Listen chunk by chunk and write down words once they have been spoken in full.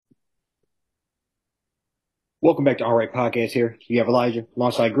Welcome back to All Right Podcast here. You have Elijah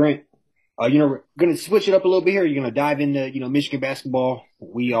alongside Grant. We're going to switch it up a little bit here. You're going to dive into, Michigan basketball.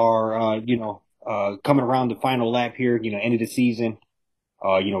 We are, coming around the final lap here, end of the season.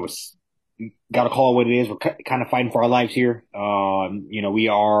 It's got to call it what it is. We're kind of fighting for our lives here. We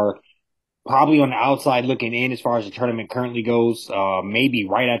are probably on the outside looking in as far as the tournament currently goes, maybe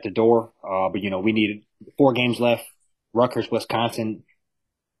right at the door. We need 4 games left. Rutgers, Wisconsin,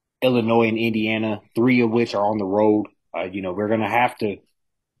 Illinois and Indiana, 3 of which are on the road. We're going to have to,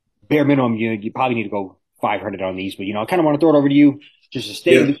 bare minimum, you probably need to go 500 on these. But, I kind of want to throw it over to you, just the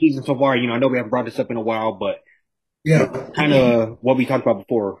state of Yeah, the season so far. I know we haven't brought this up in a while, but yeah, kind of what we talked about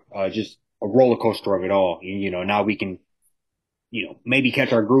before, just a roller coaster of it all. Now we can, maybe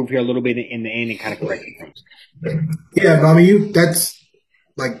catch our groove here a little bit in the end and kind of correct some things. yeah. No, I mean, that's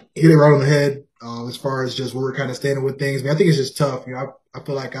like hit it right on the head. As far as just where we're kind of standing with things, I mean, I think it's just tough. I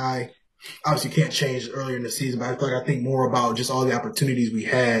feel like I obviously can't change earlier in the season, but I feel like I think more about just all the opportunities we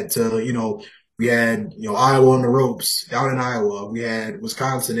had to, we had, Iowa on the ropes down in Iowa. We had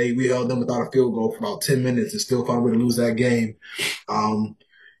Wisconsin. We held them without a field goal for about 10 minutes and still found a way to lose that game. Um,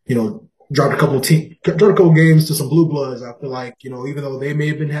 dropped a couple games to some blue bloods. I feel like, even though they may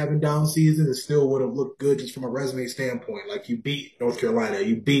have been having down seasons, it still would have looked good just from a resume standpoint. Like you beat North Carolina,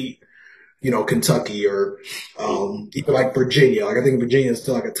 you beat, Kentucky or even like Virginia. Like I think Virginia is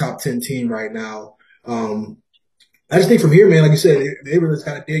still like a top 10 team right now. I just think from here, man, like you said, they were just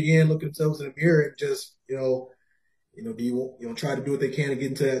kind of dig in, look at themselves in the mirror and just, do try to do what they can to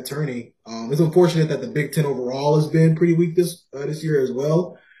get into that tourney. It's unfortunate that the Big Ten overall has been pretty weak this year as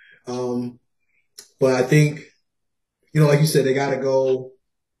well. Um, but I think, like you said, they got to go,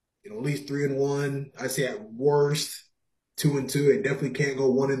 at least 3-1. I say at worst 2-2. They definitely can't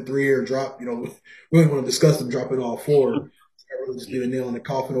go 1-3 or drop. We don't want to discuss them dropping all four. That really just be the nail in the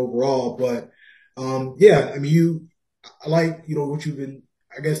coffin overall. But yeah, I mean, I like what you've been.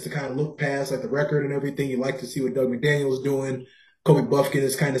 I guess to kind of look past like the record and everything. You like to see what Doug McDaniel's doing. Kobe Buffkin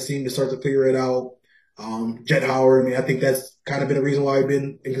has kind of seemed to start to figure it out. Jet Howard, I mean, I think that's kind of been a reason why he's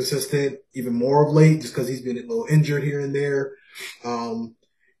been inconsistent even more of late, just because he's been a little injured here and there. Um,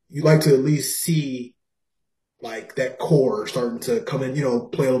 you like to at least see like that core starting to come in,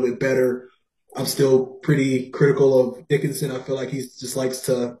 play a little bit better. I'm still pretty critical of Dickinson. I feel like he just likes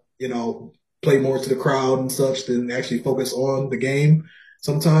to, play more to the crowd and such than actually focus on the game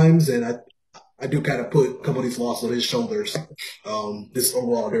sometimes. And I do kind of put a couple of these losses on his shoulders this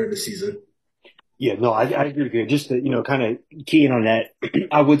overall during the season. Yeah, no, I agree with you. Just to, kind of keying on that,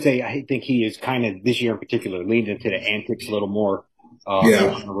 I would say I think he is kind of this year in particular leaned into the antics a little more, in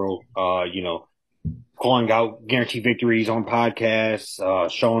Yeah. general. Calling out guaranteed victories on podcasts,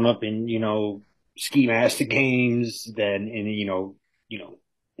 showing up in, ski mask to games, then, and,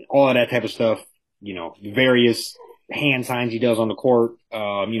 all of that type of stuff, various hand signs he does on the court.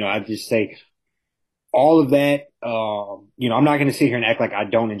 I just say all of that, I'm not going to sit here and act like I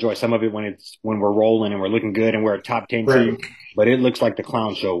don't enjoy some of it when we're rolling and we're looking good and we're a top 10 Right. team, but it looks like the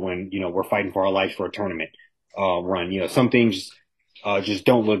clown show when, we're fighting for our lives for a tournament, run. Some things, just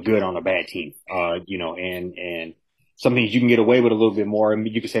don't look good on a bad team, and some things you can get away with a little bit more. I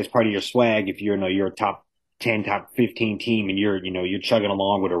mean, you can say it's part of your swag if you're a top 10, top 15 team and you're chugging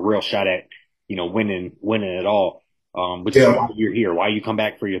along with a real shot at, winning it all. Which is why Yeah. you're here, why you come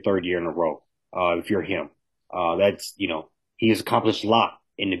back for your 3rd year in a row if you're him. He has accomplished a lot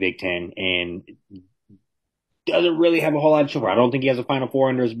in the Big Ten and doesn't really have a whole lot to show for. I don't think he has a Final Four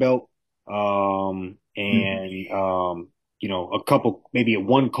under his belt. A couple, maybe a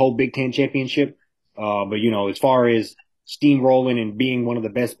one cold Big Ten championship. But as far as steamrolling and being one of the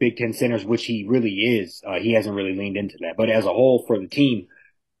best Big Ten centers, which he really is, he hasn't really leaned into that. But as a whole for the team,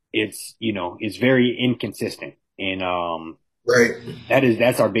 it's very inconsistent. And, Right.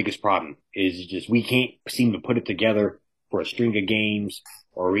 that's our biggest problem is just we can't seem to put it together for a string of games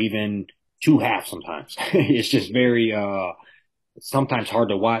or even 2 halves sometimes. It's just very sometimes hard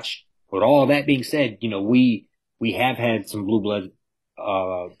to watch. But all that being said, we have had some blue blood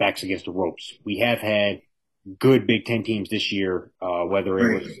backs against the ropes. We have had good Big Ten teams this year, whether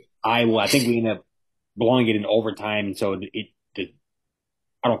it was Right. Iowa. I think we ended up blowing it in overtime, and so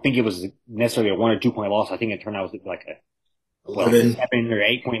I don't think it was necessarily a 1 or 2 point loss. I think it turned out like a 11. 7 or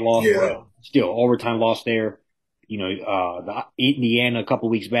 8 point loss, but Yeah. still overtime loss there. The Indiana a couple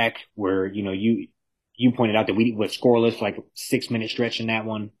weeks back where, you pointed out that we was scoreless, like 6 minute stretch in that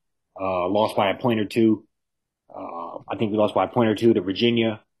one, lost by a point or two. I think we lost by a point or two to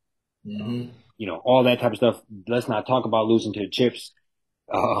Virginia, Hmm. all that type of stuff. Let's not talk about losing to the chips.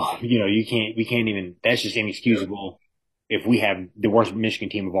 We can't even, that's just inexcusable if we have the worst Michigan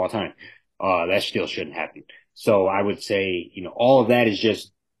team of all time. That still shouldn't happen. So I would say, all of that is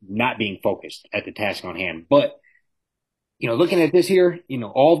just not being focused at the task on hand. But, looking at this here,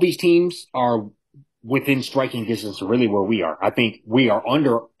 all these teams are within striking distance of really where we are. I think we are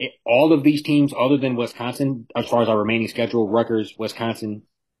under all of these teams other than Wisconsin as far as our remaining schedule, Rutgers, Wisconsin,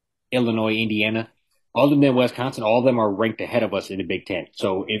 Illinois, Indiana. Other than Wisconsin, all of them are ranked ahead of us in the Big Ten.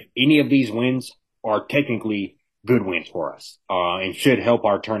 So if any of these wins are technically good wins for us, and should help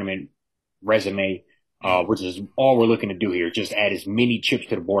our tournament resume, which is all we're looking to do here. Just add as many chips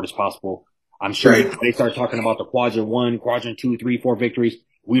to the board as possible. I'm sure Right. they start talking about the quadrant 1, quadrant 2, 3, 4 victories.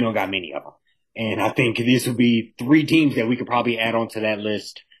 We don't got many of them. And I think these would be 3 teams that we could probably add onto that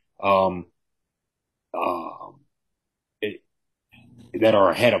list. Um, um, that are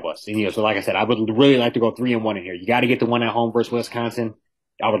ahead of us. And, so like I said, I would really like to go 3-1 in here. You got to get the one at home versus Wisconsin.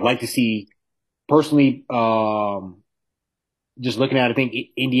 I would like to see personally, just looking at it, I think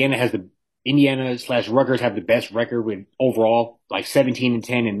Indiana slash Rutgers have the best record with overall like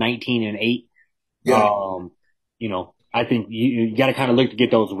 17-10 and 19-8. Yeah. I think you got to kind of look to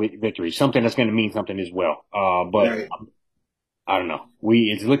get those victories, something that's going to mean something as well. But Right. I don't know.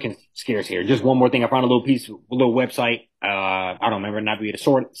 It's looking scarce here. Just one more thing. I found a little website. I don't remember, not be able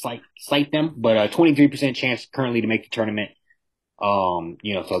to cite them, but 23% chance currently to make the tournament.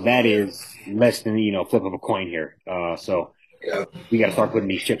 So that is less than, flip of a coin here. So Yeah. we got to start putting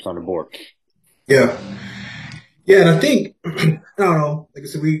these chips on the board. Yeah. Yeah, and I think I don't know. Like I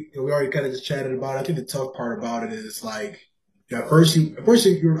said, we already kind of just chatted about it. I think the tough part about it is like, I was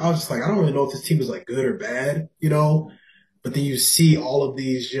just like, I don't really know if this team is like good or bad, But then you see all of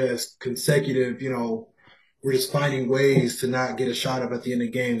these just consecutive, we're just finding ways to not get a shot up at the end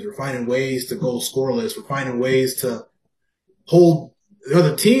of games. We're finding ways to go scoreless. We're finding ways to hold the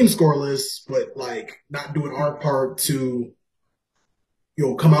other team scoreless, but like not doing our part to,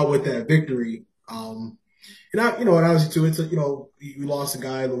 come out with that victory. And obviously too, we lost a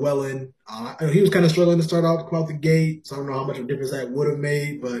guy, Llewellyn. He was kind of struggling to start out, to come out the gate. So I don't know how much of a difference that would have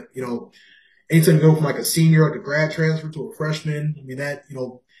made, but anytime you go from like a senior, like a grad transfer to a freshman, I mean that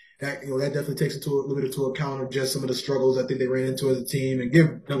definitely takes into a little bit into account of just some of the struggles I think they ran into as a team. And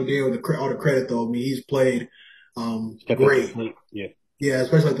give Double Dale all the credit though. I mean, he's played great. Yeah. Yeah,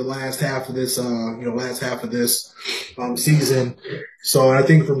 especially like the last half of this, season. So I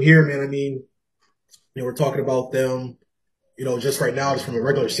think from here, man, I mean, we're talking about them, just right now, just from a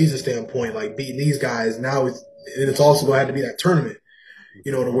regular season standpoint, like beating these guys. Now it's also going to have to be that tournament,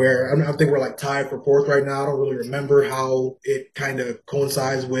 to where I think we're like tied for 4th right now. I don't really remember how it kind of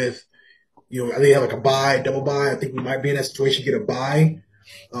coincides with, I think they have like a bye, double bye. I think we might be in that situation, get a bye.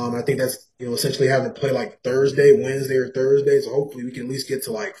 I think that's, essentially having to play like Thursday, Wednesday, or Thursday. So hopefully we can at least get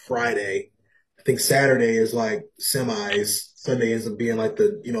to like Friday. I think Saturday is like semis. Sunday ends up being like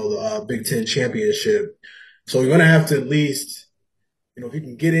the Big Ten championship. So we're going to have to at least, if you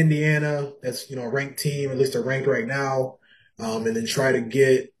can get Indiana, that's, a ranked team, at least they're ranked right now, and then try to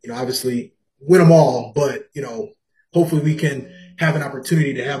get, obviously win them all. But, hopefully we can have an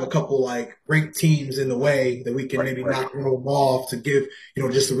opportunity to have a couple like ranked teams in the way that we can maybe knock one of them off to give,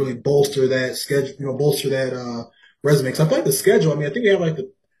 just to really bolster that schedule, bolster that resume. Because I feel like the schedule, I mean, I think we have like the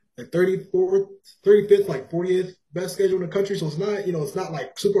 34th, 35th, like 40th best schedule in the country. So it's not, it's not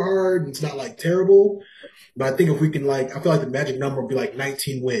like super hard and it's not like terrible. But I think if we can I feel like the magic number would be like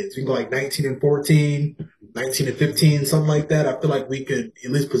 19 wins. We can go like 19-14, 19-15, something like that. I feel like we could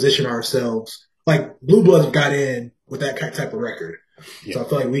at least position ourselves. Like Blue Bloods got in with that type of record. Yeah. So I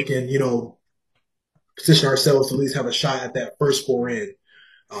feel like we can, position ourselves to at least have a shot at that first 4 in.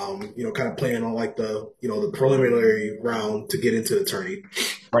 Kind of playing on like the preliminary round to get into the tourney.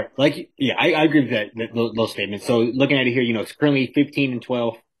 Right. I agree with those statements. So looking at it here, it's currently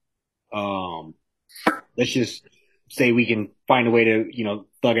 15-12. Let's just say we can find a way to,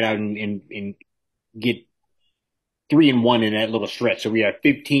 thug it out and get 3-1 in that little stretch. So we have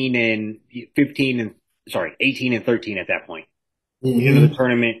 18 and 13 at that point. Mm-hmm. Into the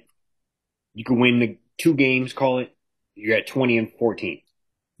tournament, you can win the 2 games, call it. You're at 20-14.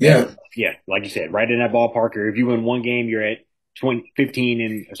 Yeah. Yeah. Like you said, right in that ballpark. Or if you win 1 game, you're at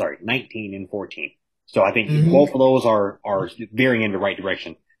 19-14. So I think both of those are veering in the right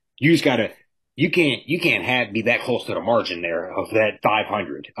direction. You just gotta, you can't be that close to the margin there of that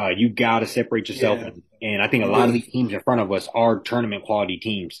 500. You gotta separate yourself. Yeah. And I think a lot of these teams in front of us are tournament quality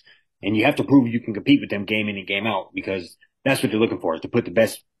teams. And you have to prove you can compete with them game in and game out, because that's what they're looking for, is to put the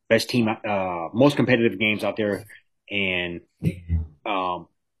best team, most competitive games out there. And,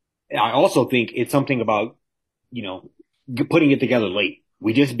 I also think it's something about, putting it together late.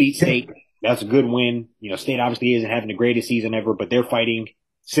 We just beat State. That's a good win. State obviously isn't having the greatest season ever, but they're fighting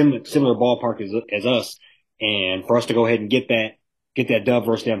similar ballpark as us. And for us to go ahead and get that dub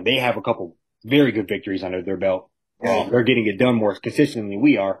versus them, they have a couple very good victories under their belt. Yeah. They're getting it done more consistently than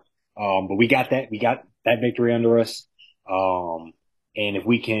we are. But we got that victory under us. Um, and if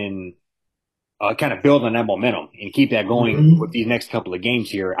we can kind of build on that momentum and keep that going with Hmm. these next couple of games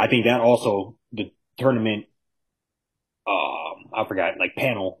here, I think that also the tournament, I forgot, like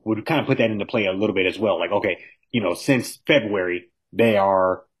panel would kind of put that into play a little bit as well. Like, okay, since February, they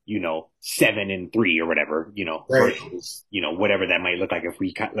are, 7-3 or whatever, Right. versus, whatever that might look like if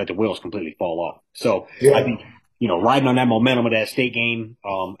we let the wheels completely fall off. So I Yeah. think, riding on that momentum of that state game,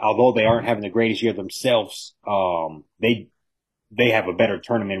 although they aren't having the greatest year themselves, they have a better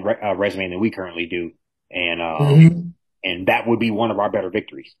tournament resume than we currently do. And, Hmm. and that would be one of our better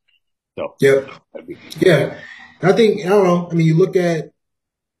victories. So Yep. that'd be, Yeah. And I think, I don't know. I mean, you look at,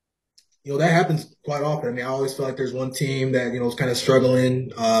 that happens quite often. I mean, I always feel like there's one team that, is kind of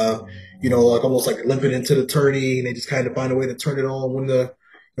struggling, like almost like limping into the tourney, and they just kind of find a way to turn it on when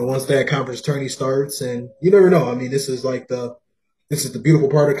once that conference tourney starts. And you never know. I mean, this is the beautiful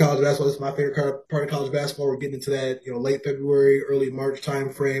part of college basketball. This is my favorite part of college basketball. We're getting into that, late February, early March time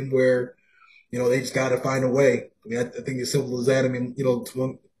frame where they just got to find a way. I mean, I think it's simple as that. I mean, once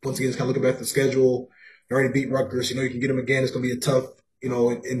again, just kind of looking back at the schedule, you already beat Rutgers. You can get them again. It's going to be a tough,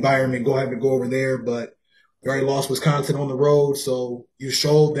 environment. Go have to go over there, but you already lost Wisconsin on the road, so you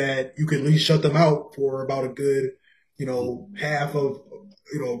showed that you could at least shut them out for about a good, half of,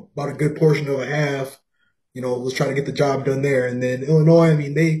 about a good portion of a half. Was trying to get the job done there, and then Illinois. I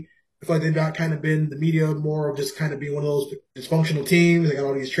mean, I feel like they've not kind of been the media more of just kind of being one of those dysfunctional teams. They got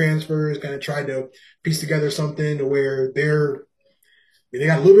all these transfers, kind of tried to piece together something to where they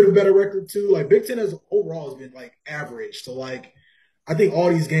got a little bit of a better record too. Like Big Ten as overall has been like average. So like I think all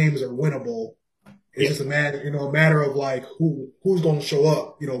these games are winnable. It's yeah. just a matter of like who's going to show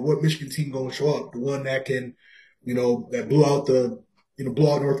up. What Michigan team going to show up? The one that can, that blew out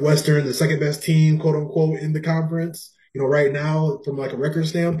Northwestern, the second best team, quote unquote, in the conference. Right now from like a record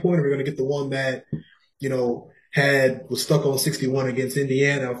standpoint, we're going to get the one that was stuck on 61 against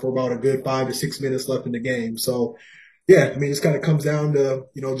Indiana for about a good 5 to 6 minutes left in the game. So yeah, I mean, it kind of comes down to,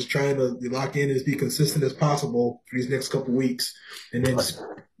 just trying to lock in and be consistent as possible for these next couple weeks, and then just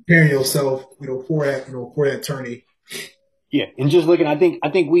preparing yourself, for that tourney. Yeah, and just looking, I think I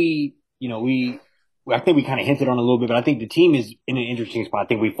think we kind of hinted on it a little bit, but I think the team is in an interesting spot. I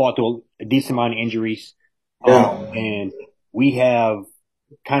think we fought through a decent amount of injuries, Yeah. and we have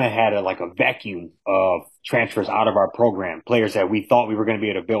kind of had like a vacuum of transfers out of our program, players that we thought we were going to be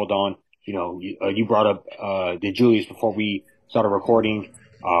able to build on. You brought up the Julius before we started recording.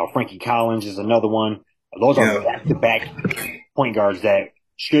 Frankie Collins is another one. Those are Yeah. back-to-back point guards that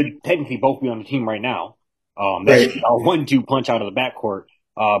should technically both be on the team right now. That should be Right. our 1-2 punch out of the backcourt.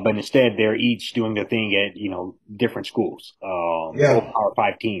 But instead they're each doing their thing at, different schools. Both Yeah. Power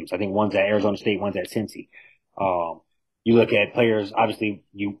Five teams. I think one's at Arizona State, one's at Cincy. You look at players, obviously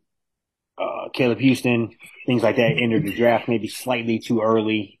Caleb Houston, things like that entered the draft maybe slightly too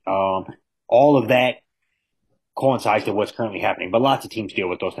early. All of that coincides to what's currently happening, but lots of teams deal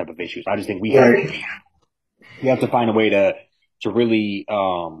with those type of issues. I just think Right. we have to find a way to really,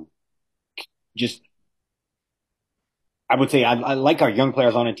 just I would say I like our young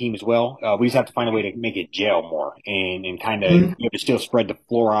players on the team as well. We just have to find a way to make it gel more and kind of Mhm. be able to still spread the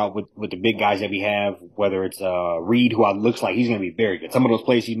floor out with the big guys that we have, whether it's Reed, who looks like he's going to be very good. Some of those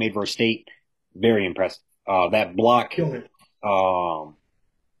plays he made for state, very impressive. Killing it. Um,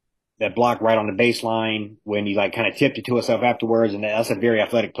 that block right on the baseline when he like kind of tipped it to himself afterwards, and that's a very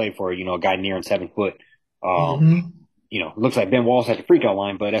athletic play for a guy nearing 7 foot. Um, Hmm. looks like Ben Wallace at the free throw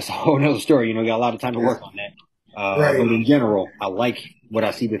line, but that's a whole nother story. Got a lot of time to Yeah. work on that. But Right. in general, I like what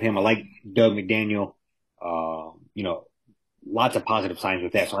I see with him. I like Doug McDaniel. Lots of positive signs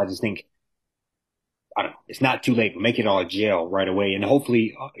with that. So I just think, I don't know, it's not too late, but make it all gel right away. And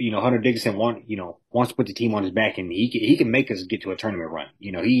hopefully, Hunter Dickinson wants to put the team on his back, and he can make us get to a tournament run.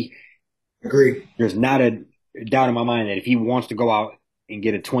 Agree. There's not a doubt in my mind that if he wants to go out and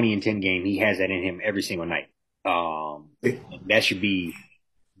get a 20-10 game, he has that in him every single night. That should be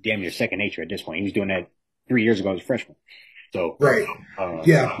damn near second nature at this point. He was doing that 3 years ago as a freshman. So, Right. uh,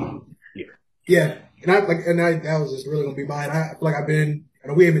 Yeah. yeah, Yeah. And that was just really gonna be mine. I feel like I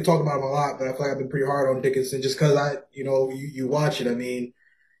know we haven't been talking about him a lot, but I feel like I've been pretty hard on Dickinson just because you watch it. I mean,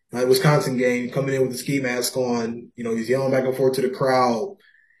 Wisconsin game coming in with the ski mask on, he's yelling back and forth to the crowd.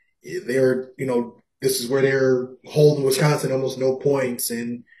 They're, this is where they're holding Wisconsin almost no points.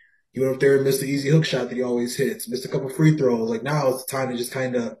 And he went up there and missed the easy hook shot that he always hits, missed a couple free throws. Like now it's the time to just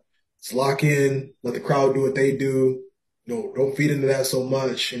kind of lock in, let the crowd do what they do. Don't feed into that so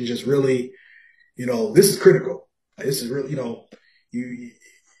much and just really, this is critical. This is really, you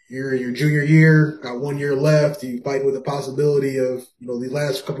you're in your junior year, got 1 year left. You fighting with the possibility of, the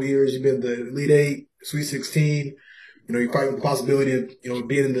last couple of years you've been the Elite Eight, Sweet 16. You're fighting with the possibility of,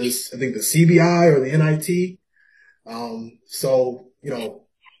 being in this, I think the CBI or the NIT. So,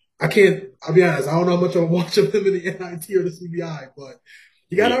 I can't, I'll be honest, I don't know how much I'm watching them in the NIT or the CBI, but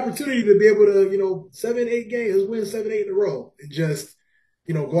you got Yeah, an opportunity to be able to, 7, 8 games, win 7, 8 in a row and just,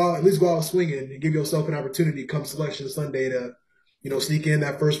 at least go out swinging and give yourself an opportunity come selection Sunday to, sneak in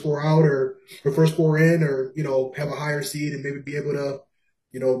that first four out or first four in or, have a higher seed and maybe be able to,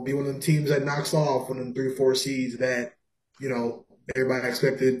 be one of them teams that knocks off one of them 3 or 4 seeds that, everybody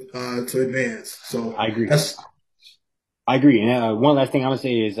expected to advance. So I agree. that's I agree. And one last thing I'm gonna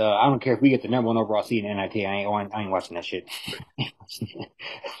say is I don't care if we get the number one overall seed in NIT. I ain't watching that shit.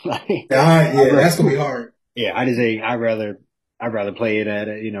 Like, yeah, that's gonna be hard. yeah, I just say I'd rather play it at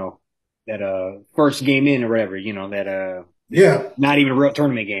that first game in or whatever, that Yeah, not even a real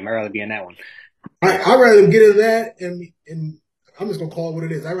tournament game. I'd rather be in that one. I'd rather them get into that and I'm just gonna call it what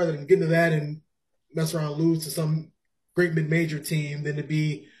it is. I'd rather them get into that and mess around and lose to some great mid major team than to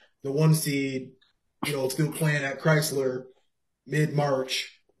be the 1 seed, still playing at Chrysler mid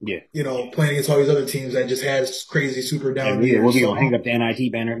March, Yeah. playing against all these other teams that just had crazy super And down we'll years. be So gonna hang up the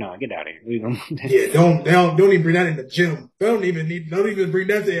NIT banner. No, get out of here. We gonna yeah, don't even bring that in the gym. Don't even bring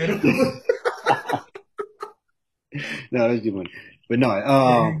that there. no, that's doing. But no,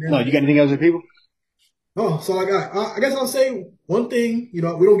 no, you got Yeah. anything else for people? Oh, so I guess I'll say one thing. We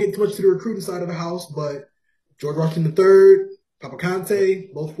don't get too much to the recruiting side of the house, but George Washington III, Papa Conte,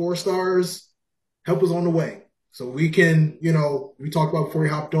 both 4 stars, help us on the way. So we can, we talked about before we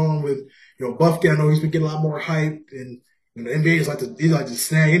hopped on with, Buffkin. I know he's been getting a lot more hype, and the NBA is like to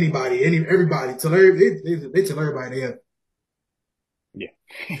snag anybody, everybody. They tell everybody they have, Yeah.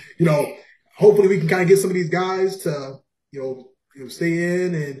 you know, hopefully we can kind of get some of these guys to, stay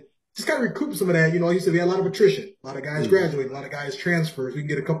in and just kind of recoup some of that. Like you said, we had a lot of attrition, a lot of guys Mhm. graduating, a lot of guys transfers. We can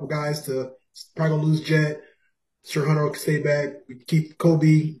get a couple guys to probably gonna lose Jet. Sure, Hunter will stay back. We can keep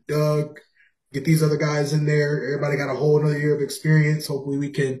Kobe, Doug, get these other guys in there. Everybody got a whole another year of experience. Hopefully we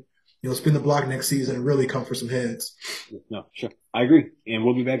can, spin the block next season and really come for some heads. No, sure. I agree. And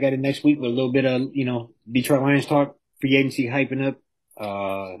we'll be back at it next week with a little bit of, Detroit Lions talk, free agency hyping up,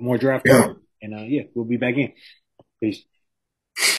 more draft talk. Yeah. And yeah, we'll be back in. Peace.